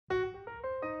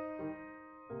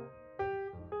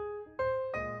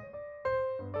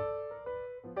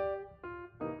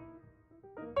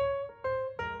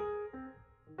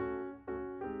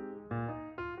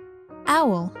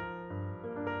Owl.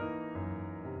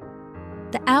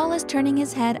 The owl is turning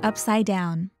his head upside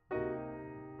down.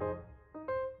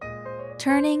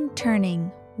 Turning,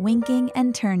 turning, winking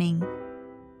and turning.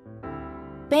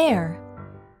 Bear.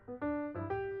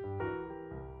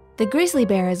 The grizzly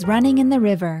bear is running in the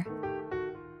river.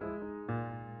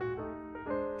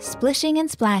 Splishing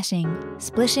and splashing,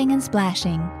 splishing and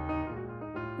splashing.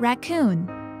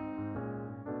 Raccoon.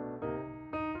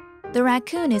 The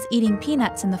raccoon is eating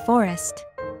peanuts in the forest.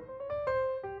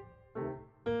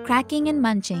 Cracking and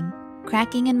munching,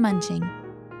 cracking and munching.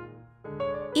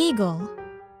 Eagle.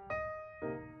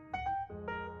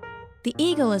 The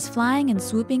eagle is flying and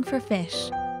swooping for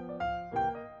fish.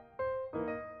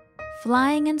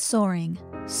 Flying and soaring,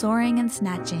 soaring and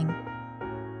snatching.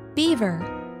 Beaver.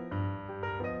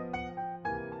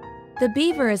 The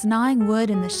beaver is gnawing wood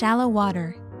in the shallow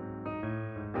water.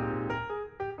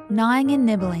 Gnawing and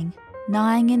nibbling,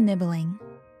 gnawing and nibbling.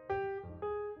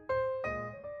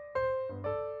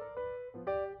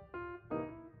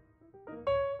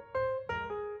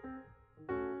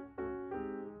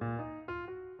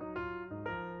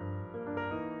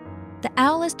 The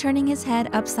owl is turning his head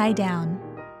upside down.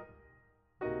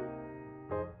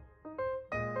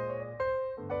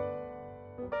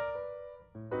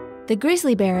 The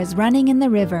grizzly bear is running in the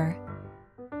river.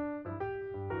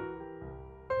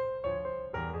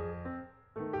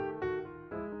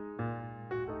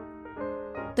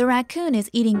 The raccoon is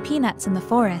eating peanuts in the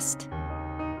forest.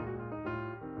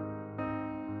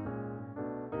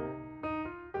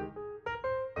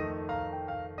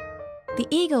 The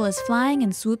eagle is flying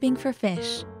and swooping for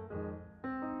fish.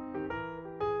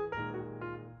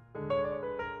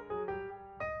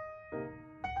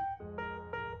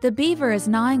 The beaver is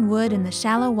gnawing wood in the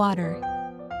shallow water.